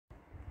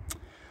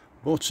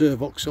Bought a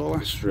Vauxhall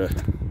Astra,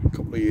 a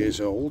couple of years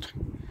old,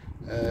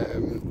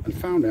 and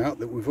found out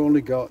that we've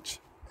only got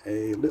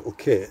a little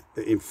kit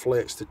that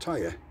inflates the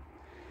tyre.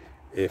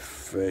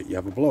 If you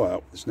have a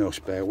blowout, there's no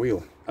spare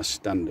wheel as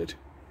standard,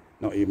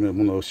 not even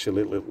one of those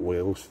silly little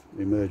wheels,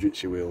 the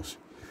emergency wheels.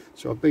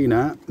 So I've been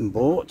out and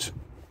bought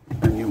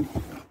a new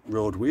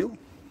road wheel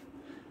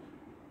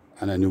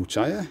and a new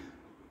tyre,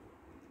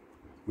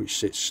 which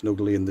sits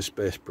snugly in the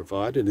space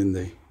provided in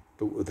the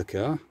boot of the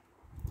car.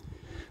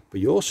 But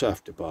you also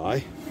have to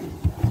buy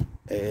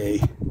a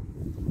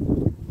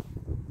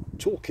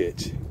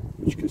toolkit,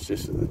 which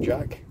consists of the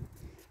jack,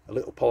 a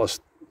little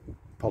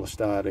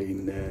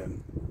polystyrene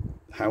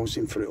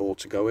housing for it all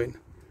to go in,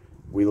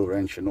 wheel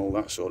wrench and all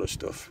that sort of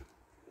stuff.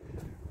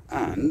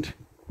 And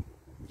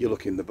you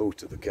look in the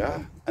boot of the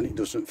car and it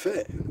doesn't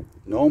fit.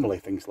 Normally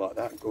things like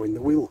that go in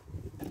the wheel,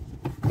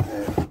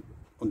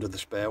 under the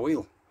spare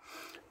wheel.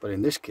 But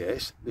in this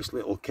case, this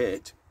little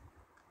kit,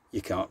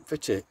 you can't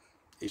fit it,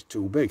 it's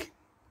too big.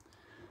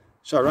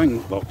 So I rang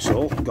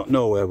Vauxhall, got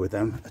nowhere with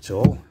them at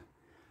all,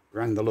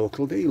 rang the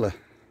local dealer,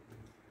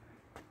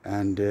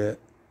 and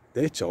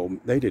they told me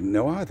they didn't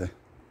know either.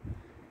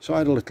 So I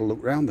had a little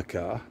look round the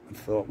car and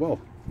thought,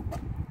 well,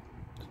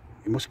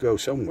 it must go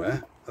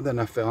somewhere, and then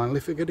I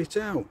finally figured it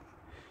out.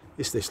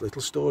 It's this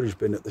little storage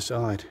bin at the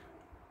side.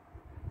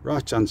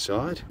 Right hand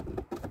side,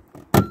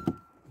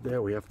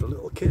 there we have the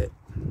little kit,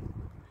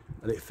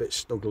 and it fits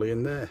snugly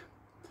in there.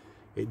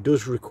 It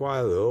does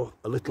require though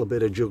a little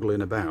bit of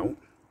juggling about,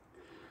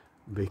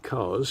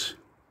 because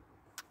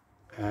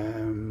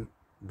the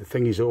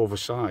thing is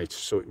oversized,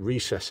 so it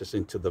recesses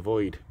into the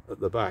void at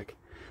the back.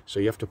 So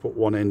you have to put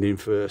one end in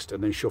first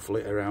and then shuffle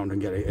it around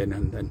and get it in,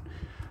 and then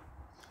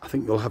I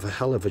think you'll have a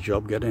hell of a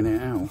job getting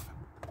it out.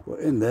 But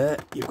in there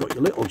you've got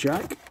your little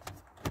jack,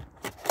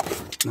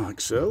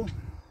 like so,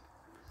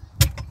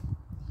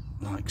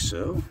 like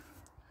so.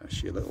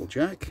 That's your little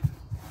jack,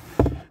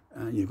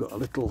 and you've got a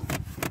little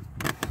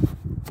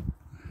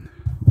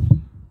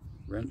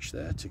wrench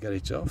there to get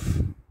it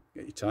off,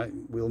 get your tight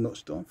wheel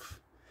nuts off.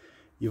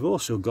 You've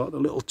also got a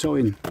little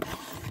towing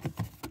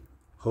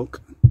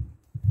hook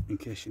in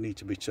case you need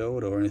to be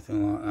towed or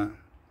anything like that,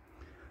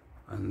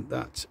 and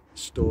that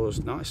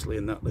stores nicely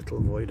in that little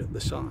void at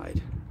the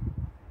side,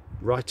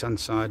 right hand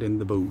side in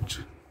the boot,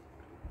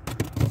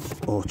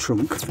 or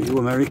trunk for you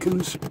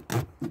Americans.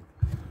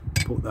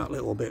 Put that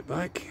little bit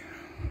back,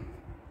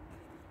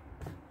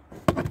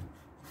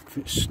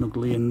 fits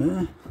snugly in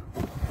there,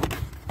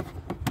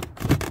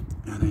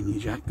 and then your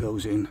jack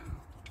goes in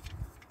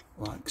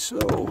like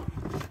so.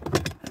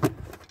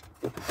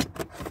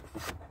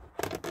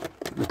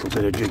 A little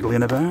bit of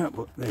jiggling about,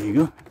 but there you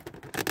go.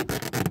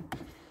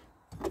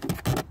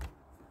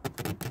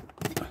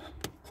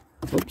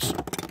 Oops,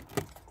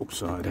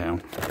 upside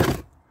down.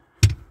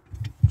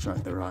 Try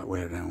it the right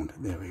way around.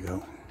 There we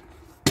go.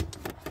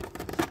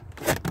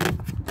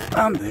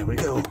 And there we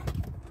go.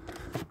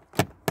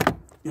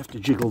 You have to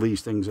jiggle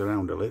these things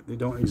around a little. They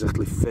don't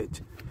exactly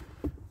fit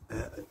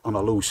on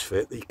a loose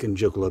fit that you can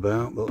juggle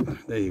about,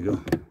 but there you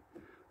go.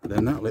 And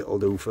then that little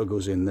doofer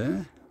goes in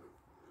there,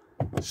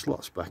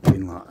 slots back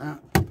in like that,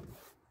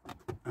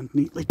 and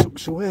neatly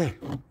tucks away.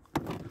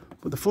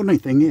 But the funny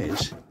thing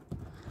is,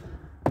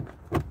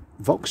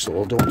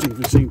 Vauxhall don't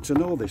even seem to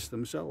know this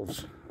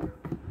themselves.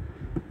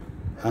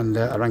 And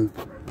I rang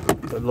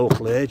the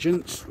local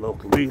agents,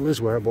 local dealers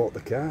where I bought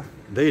the car.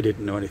 They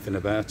didn't know anything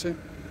about it.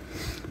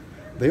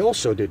 They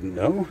also didn't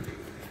know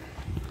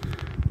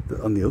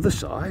that on the other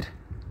side,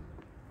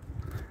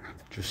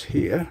 just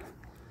here,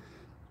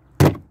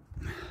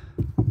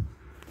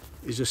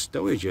 is a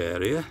stowage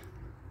area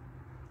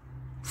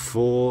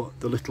for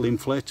the little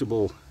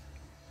inflatable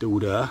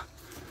doodah,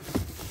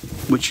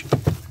 which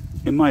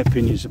in my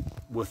opinion is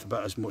worth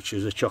about as much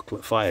as a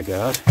chocolate fire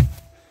guard.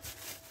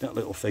 That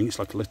little thing, it's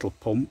like a little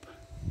pump.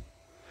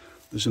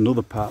 There's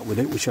another part with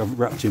it which I've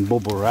wrapped in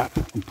bubble wrap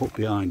and put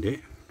behind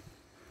it,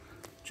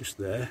 just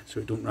there, so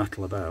it don't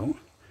rattle about.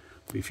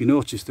 But if you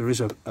notice, there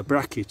is a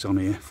bracket on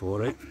here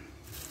for it,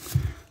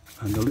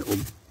 and a little,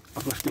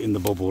 I've left it in the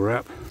bubble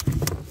wrap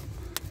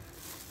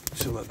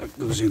so that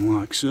goes in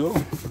like so.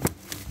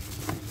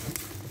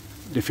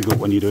 Difficult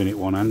when you're doing it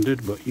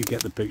one-handed, but you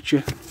get the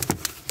picture.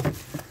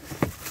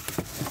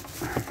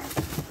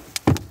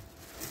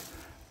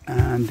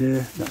 And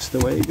that's the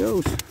way it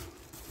goes.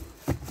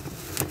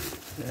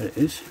 There it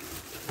is.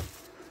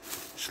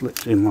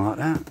 Slips in like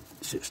that,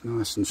 sits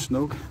nice and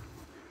snug.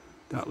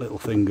 That little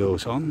thing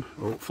goes on,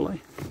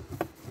 hopefully.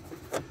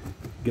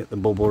 Get the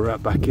bubble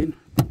wrap back in,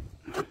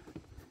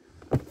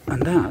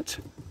 and that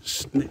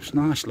snips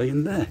nicely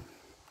in there.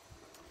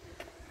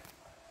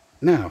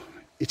 Now,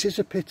 it is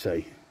a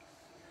pity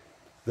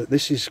that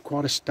this is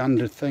quite a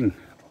standard thing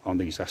on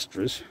these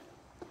Astras,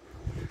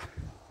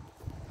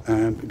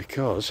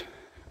 because,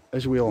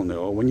 as we all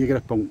know, when you get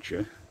a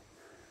puncture,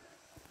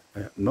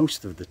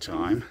 most of the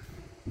time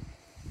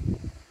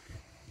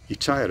your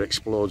tyre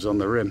explodes on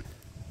the rim.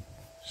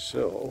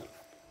 So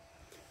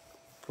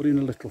putting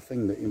a little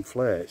thing that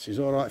inflates is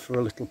alright for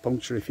a little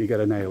puncture if you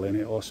get a nail in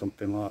it or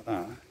something like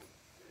that,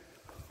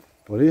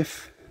 But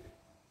if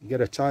you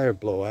get a tyre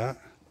blowout,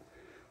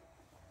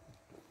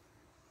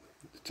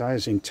 the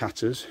tyre's in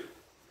tatters,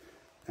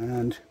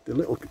 and the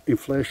little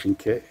inflation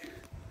kit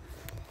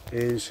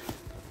is,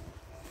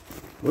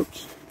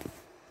 whoops,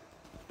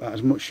 about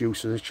as much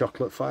use as a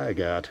chocolate fire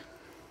guard.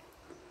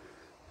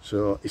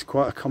 So it's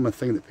quite a common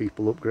thing that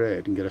people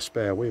upgrade and get a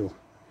spare wheel.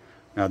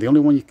 Now the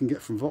only one you can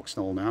get from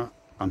Vauxhall now,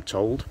 I'm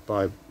told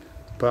by the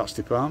parts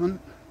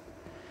department,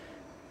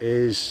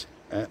 is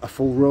a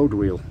full road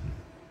wheel.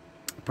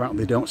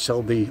 Apparently they don't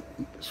sell the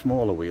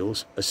smaller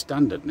wheels as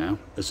standard now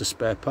as a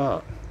spare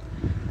part.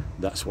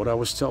 That's what I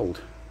was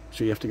told.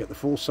 So you have to get the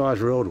full size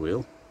road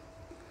wheel,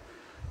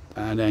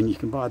 and then you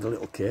can buy the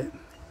little kit.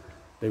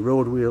 The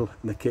road wheel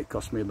and the kit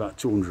cost me about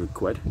 200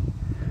 quid.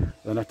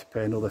 Then I had to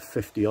pay another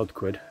 50 odd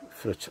quid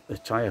for a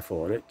tyre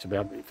for it to be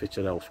able to fit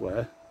it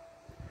elsewhere.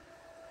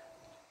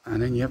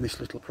 And then you have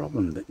this little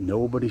problem that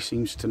nobody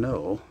seems to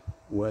know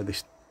where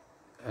this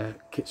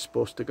kit's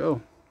supposed to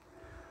go.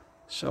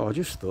 So I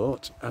just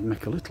thought I'd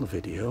make a little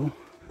video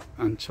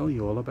and tell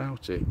you all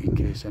about it in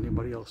case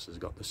anybody else has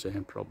got the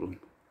same problem.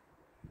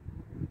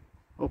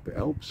 Hope it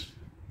helps.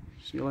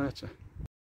 See you later.